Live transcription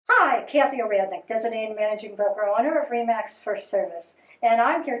Kathy O'Radnick, designated managing broker owner of RE/MAX First Service. And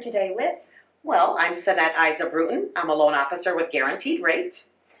I'm here today with... Well, I'm Sanette Isa-Bruton. I'm a loan officer with Guaranteed Rate.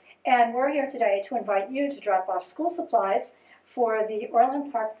 And we're here today to invite you to drop off school supplies for the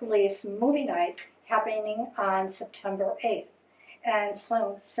Orland Park Police movie night happening on September 8th. And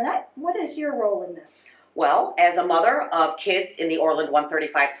so, Sanette, what is your role in this? Well, as a mother of kids in the Orland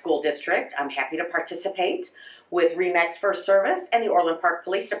 135 School District, I'm happy to participate with RE/MAX First Service and the Orland Park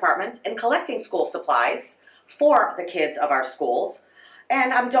Police Department in collecting school supplies for the kids of our schools.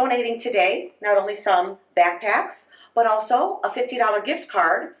 And I'm donating today not only some backpacks, but also a $50 gift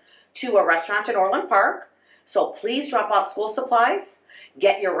card to a restaurant in Orland Park. So please drop off school supplies.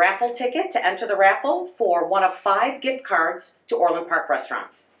 Get your raffle ticket to enter the raffle for one of 5 gift cards to Orland Park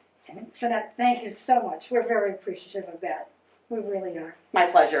restaurants. Sanette, thank you so much. We're very appreciative of that. We really are. My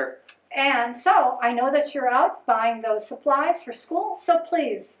pleasure. And so I know that you're out buying those supplies for school, so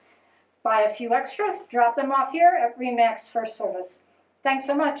please buy a few extras, drop them off here at RE/MAX First Service. Thanks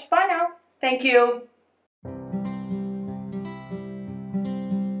so much. Bye now. Thank you.